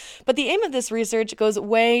out. But the aim of this research goes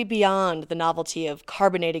way beyond the novelty of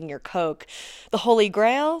carbonating your Coke. The holy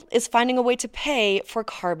grail is finding a way to pay for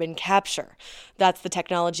carbon capture. That's the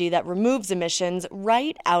technology that removes emissions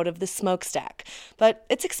right out of the smokestack. But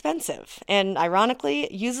it's expensive and, ironically,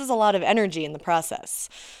 uses a lot of energy in the process.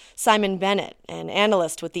 Simon Bennett, an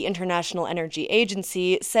analyst with the International Energy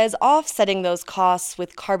Agency, says offsetting those costs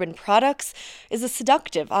with carbon products is a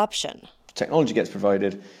seductive option. Technology gets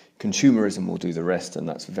provided, consumerism will do the rest, and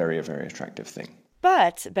that's a very attractive thing.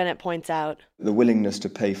 But, Bennett points out, the willingness to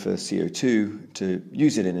pay for CO2 to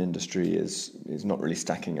use it in industry is not really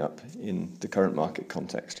stacking up in the current market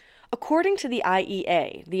context. According to the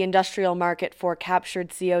IEA, the industrial market for captured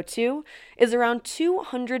CO2 is around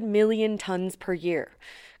 200 million tons per year.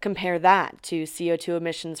 Compare that to CO2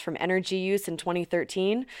 emissions from energy use in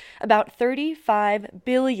 2013, about 35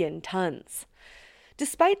 billion tons.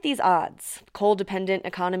 Despite these odds, coal-dependent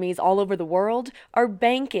economies all over the world are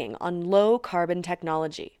banking on low-carbon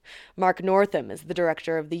technology. Mark Northam is the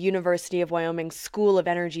director of the University of Wyoming School of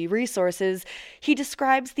Energy Resources. He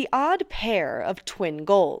describes the odd pair of twin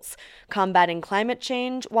goals, combating climate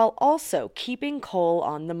change while also keeping coal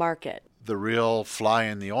on the market. The real fly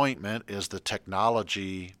in the ointment is the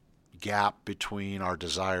technology gap between our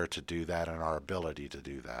desire to do that and our ability to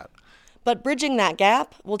do that. But bridging that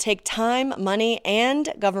gap will take time, money,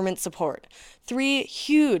 and government support. 3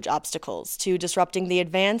 huge obstacles to disrupting the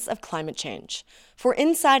advance of climate change. For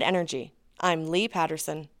Inside Energy, I'm Lee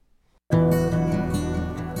Patterson.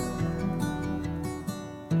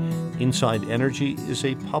 Inside Energy is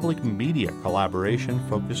a public media collaboration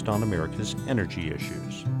focused on America's energy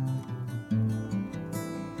issues.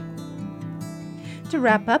 To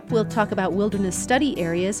wrap up, we'll talk about wilderness study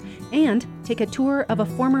areas and take a tour of a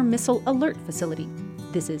former missile alert facility.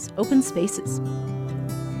 This is Open Spaces.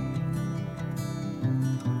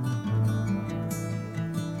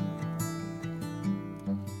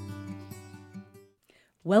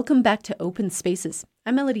 Welcome back to Open Spaces.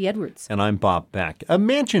 I'm Melody Edwards. And I'm Bob Beck.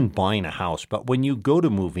 Imagine buying a house, but when you go to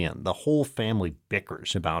move in, the whole family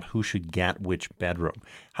bickers about who should get which bedroom,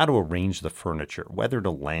 how to arrange the furniture, whether to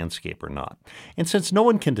landscape or not. And since no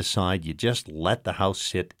one can decide, you just let the house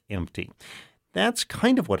sit empty. That's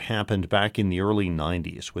kind of what happened back in the early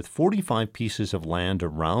 90s, with 45 pieces of land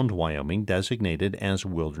around Wyoming designated as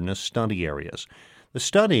wilderness study areas. The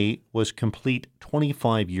study was complete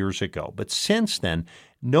 25 years ago, but since then,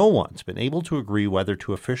 no one's been able to agree whether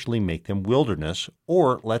to officially make them wilderness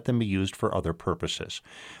or let them be used for other purposes.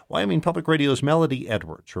 Wyoming Public Radio's Melody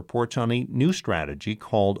Edwards reports on a new strategy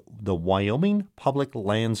called the Wyoming Public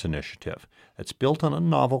Lands Initiative that's built on a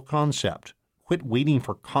novel concept. Quit waiting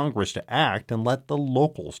for Congress to act and let the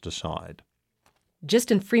locals decide.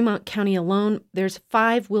 Just in Fremont County alone, there's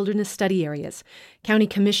 5 wilderness study areas. County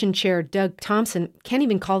Commission Chair Doug Thompson can't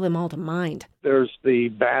even call them all to mind. There's the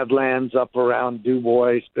Badlands up around Du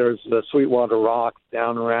Bois. There's the Sweetwater Rocks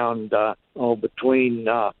down around, between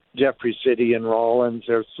Jeffrey City and Rawlins.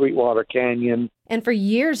 There's Sweetwater Canyon. And for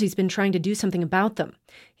years, he's been trying to do something about them.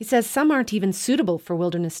 He says some aren't even suitable for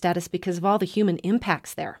wilderness status because of all the human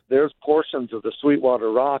impacts there. There's portions of the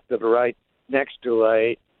Sweetwater Rock that are right next to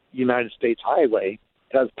a United States highway.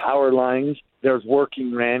 It has power lines. There's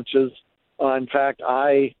working ranches. In fact,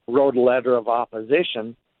 I wrote a letter of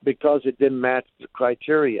opposition because it didn't match the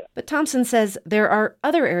criteria. But Thompson says there are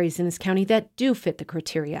other areas in his county that do fit the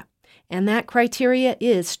criteria. And that criteria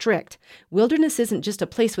is strict. Wilderness isn't just a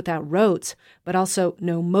place without roads, but also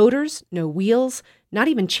no motors, no wheels, not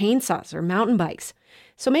even chainsaws or mountain bikes.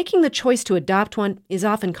 So making the choice to adopt one is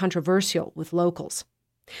often controversial with locals.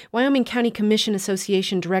 Wyoming County Commission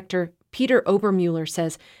Association Director Peter Obermueller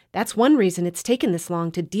says that's one reason it's taken this long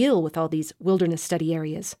to deal with all these wilderness study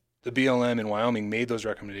areas. The BLM in Wyoming made those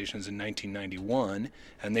recommendations in 1991,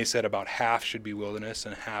 and they said about half should be wilderness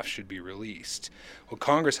and half should be released. Well,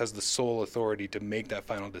 Congress has the sole authority to make that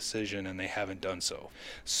final decision, and they haven't done so.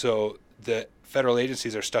 So the federal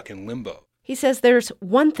agencies are stuck in limbo. He says there's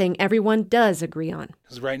one thing everyone does agree on.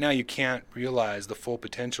 Because right now you can't realize the full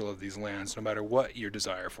potential of these lands, no matter what your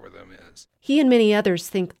desire for them is. He and many others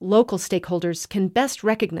think local stakeholders can best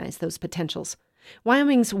recognize those potentials.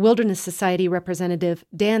 Wyoming's Wilderness Society representative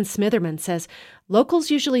Dan Smitherman says locals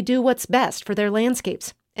usually do what's best for their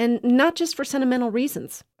landscapes, and not just for sentimental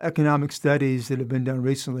reasons. Economic studies that have been done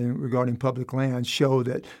recently regarding public lands show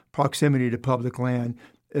that proximity to public land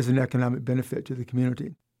is an economic benefit to the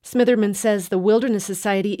community. Smitherman says the Wilderness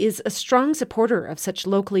Society is a strong supporter of such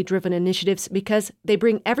locally driven initiatives because they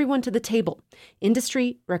bring everyone to the table: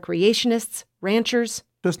 industry, recreationists, ranchers.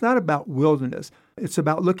 So it's not about wilderness. It's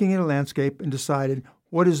about looking at a landscape and deciding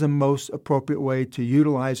what is the most appropriate way to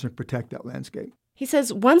utilize and protect that landscape. He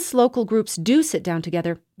says once local groups do sit down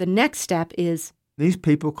together, the next step is these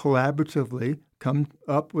people collaboratively come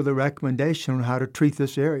up with a recommendation on how to treat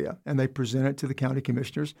this area, and they present it to the county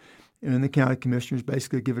commissioners. And the county commissioners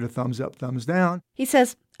basically give it a thumbs up, thumbs down. He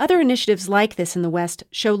says other initiatives like this in the West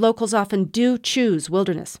show locals often do choose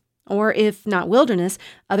wilderness. Or if not wilderness,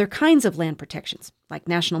 other kinds of land protections, like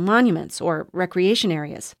national monuments or recreation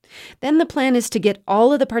areas. Then the plan is to get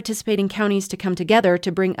all of the participating counties to come together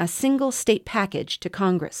to bring a single state package to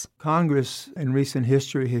Congress. Congress in recent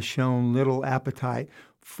history has shown little appetite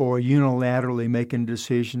for unilaterally making a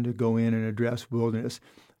decision to go in and address wilderness.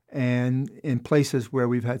 And in places where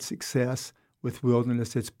we've had success with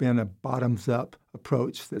wilderness, it's been a bottoms-up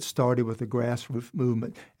approach that started with a grassroots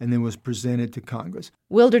movement and then was presented to Congress.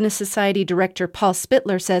 Wilderness Society Director Paul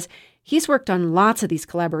Spittler says he's worked on lots of these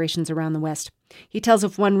collaborations around the West. He tells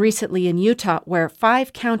of one recently in Utah where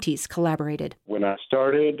 5 counties collaborated. When I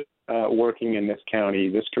started working in this county,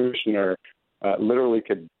 this commissioner literally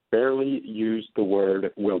could barely use the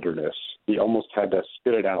word wilderness. He almost had to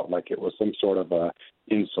spit it out like it was some sort of a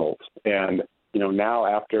insult. And now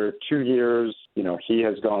after 2 years, he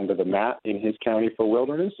has gone to the mat in his county for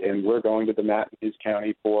wilderness, and we're going to the mat in his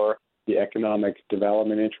county for the economic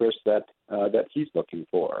development interests that he's looking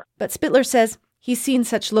for. But Spittler says he's seen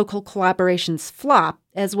such local collaborations flop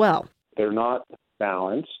as well. They're not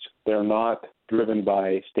balanced. They're not driven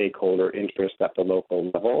by stakeholder interest at the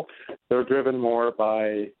local level. They're driven more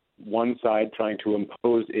by one side trying to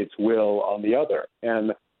impose its will on the other.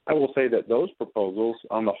 And I will say that those proposals,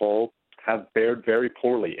 on the whole, have fared very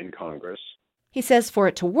poorly in Congress. He says for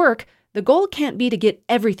it to work, the goal can't be to get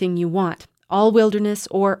everything you want, all wilderness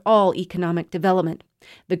or all economic development.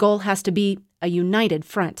 The goal has to be a united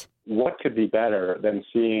front. What could be better than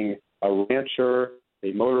seeing a rancher,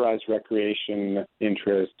 a motorized recreation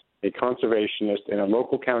interest, a conservationist, and a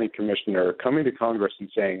local county commissioner coming to Congress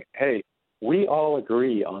and saying, hey, we all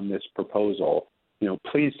agree on this proposal.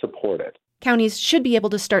 Please support it. Counties should be able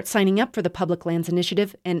to start signing up for the Public Lands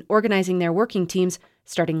Initiative and organizing their working teams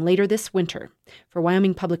starting later this winter. For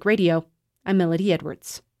Wyoming Public Radio, I'm Melody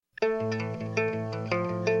Edwards.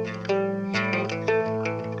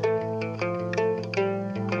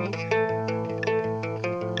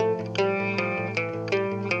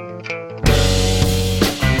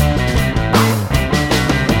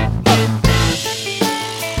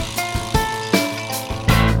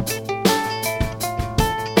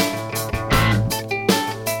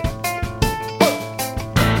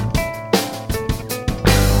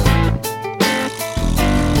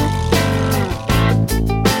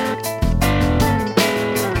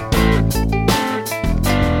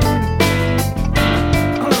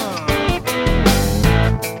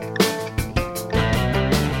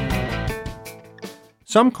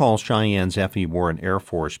 Some call Cheyenne's F.E. Warren Air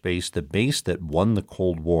Force Base the base that won the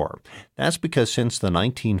Cold War. That's because since the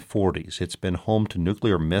 1940s, it's been home to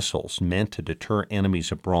nuclear missiles meant to deter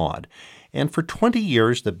enemies abroad. And for 20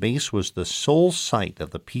 years, the base was the sole site of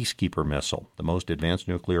the Peacekeeper missile, the most advanced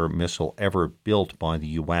nuclear missile ever built by the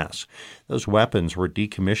U.S. Those weapons were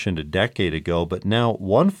decommissioned a decade ago, but now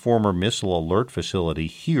one former missile alert facility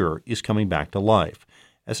here is coming back to life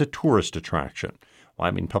as a tourist attraction.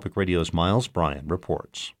 Wyoming Public Radio's Miles Bryan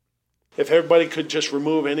reports. If everybody could just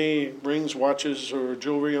remove any rings, watches, or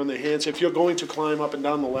jewelry on their hands. If you're going to climb up and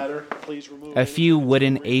down the ladder, please remove A few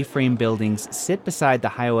wooden A-frame buildings sit beside the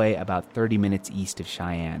highway about 30 minutes east of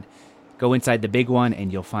Cheyenne. Go inside the big one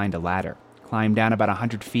and you'll find a ladder. Climb down about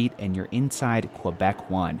 100 feet and you're inside Quebec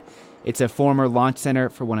 1. It's a former launch center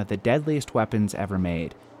for one of the deadliest weapons ever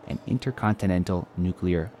made, an intercontinental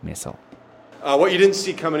nuclear missile. What you didn't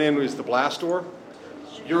see coming in was the blast door.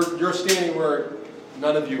 You're standing where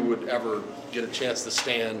none of you would ever get a chance to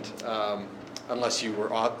stand unless you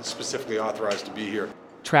were specifically authorized to be here.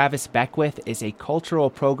 Travis Beckwith is a cultural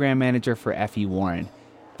program manager for F.E. Warren.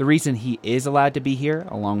 The reason he is allowed to be here,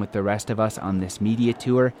 along with the rest of us on this media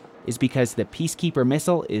tour, is because the Peacekeeper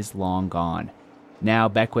missile is long gone. Now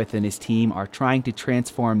Beckwith and his team are trying to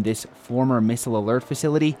transform this former missile alert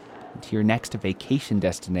facility into your next vacation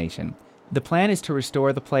destination. The plan is to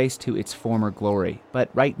restore the place to its former glory, but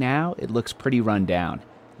right now it looks pretty run down.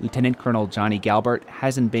 Lieutenant Colonel Johnny Galbert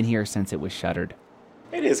hasn't been here since it was shuttered.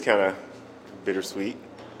 It is kind of bittersweet,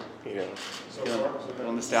 So a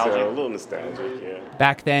little nostalgic. So a little nostalgic, yeah.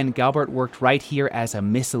 Back then, Galbert worked right here as a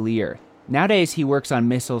missileer. Nowadays, he works on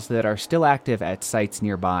missiles that are still active at sites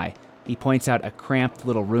nearby. He points out a cramped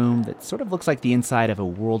little room that sort of looks like the inside of a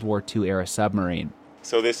World War II-era submarine.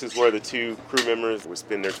 So this is where the 2 crew members would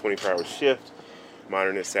spend their 24-hour shift,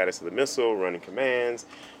 monitoring the status of the missile, running commands,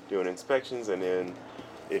 doing inspections, and then,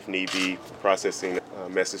 if need be, processing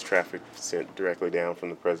message traffic sent directly down from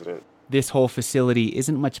the president. This whole facility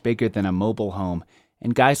isn't much bigger than a mobile home,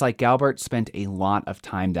 and guys like Galbert spent a lot of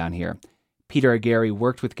time down here. Peter Aguirre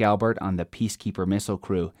worked with Galbert on the Peacekeeper missile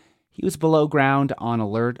crew. He was below ground on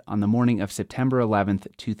alert on the morning of September 11th,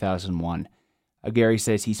 2001. Aguirre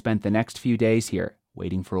says he spent the next few days here,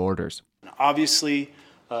 waiting for orders. Obviously,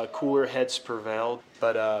 cooler heads prevailed,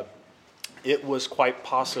 but it was quite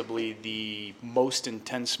possibly the most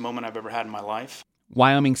intense moment I've ever had in my life.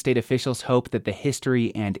 Wyoming state officials hope that the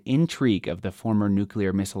history and intrigue of the former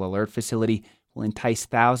nuclear missile alert facility will entice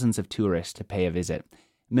thousands of tourists to pay a visit.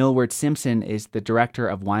 Millward Simpson is the director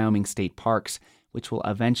of Wyoming State Parks, which will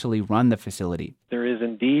eventually run the facility. There is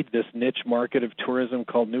indeed this niche market of tourism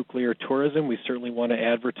called nuclear tourism. We certainly want to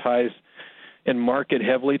advertise and market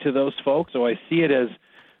heavily to those folks. So I see it as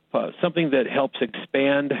something that helps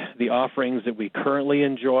expand the offerings that we currently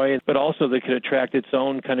enjoy, but also that could attract its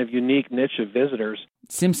own kind of unique niche of visitors.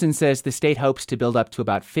 Simpson says the state hopes to build up to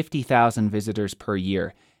about 50,000 visitors per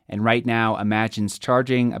year, and right now imagines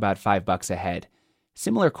charging about $5 a head.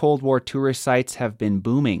 Similar Cold War tourist sites have been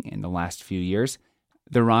booming in the last few years.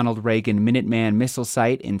 The Ronald Reagan Minuteman Missile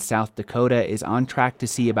Site in South Dakota is on track to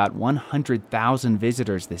see about 100,000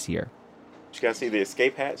 visitors this year. Did you guys see the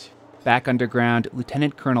escape hatch? Back underground,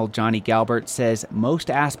 Lieutenant Colonel Johnny Galbert says most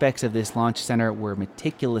aspects of this launch center were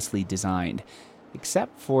meticulously designed,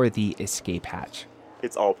 except for the escape hatch.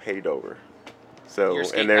 It's all paved over. So, Your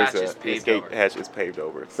escape and there's hatch a is paved escape over. hatch is paved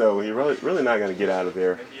over. So you're really not going to get out of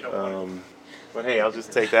there. But hey, I'll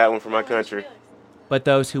just take that one for my country. But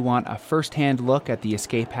those who want a first-hand look at the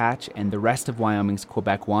escape hatch and the rest of Wyoming's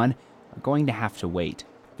Quebec One are going to have to wait.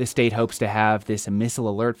 The state hopes to have this missile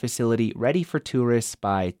alert facility ready for tourists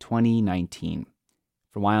by 2019.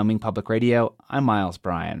 For Wyoming Public Radio, I'm Miles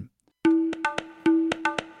Bryan.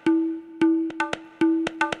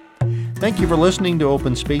 Thank you for listening to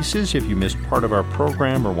Open Spaces. If you missed part of our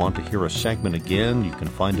program or want to hear a segment again, you can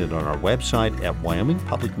find it on our website at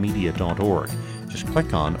wyomingpublicmedia.org. Just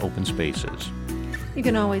click on Open Spaces. You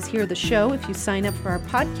can always hear the show if you sign up for our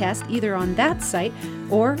podcast either on that site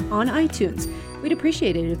or on iTunes. We'd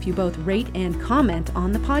appreciate it if you both rate and comment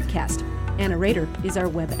on the podcast. Anna Rader is our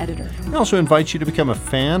web editor. We also invite you to become a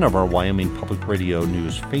fan of our Wyoming Public Radio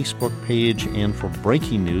News Facebook page, and for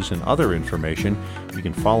breaking news and other information, you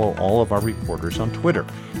can follow all of our reporters on Twitter.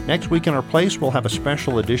 Next week in our place, we'll have a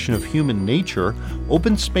special edition of Human Nature.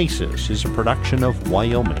 Open Spaces is a production of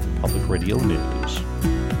Wyoming Public Radio News.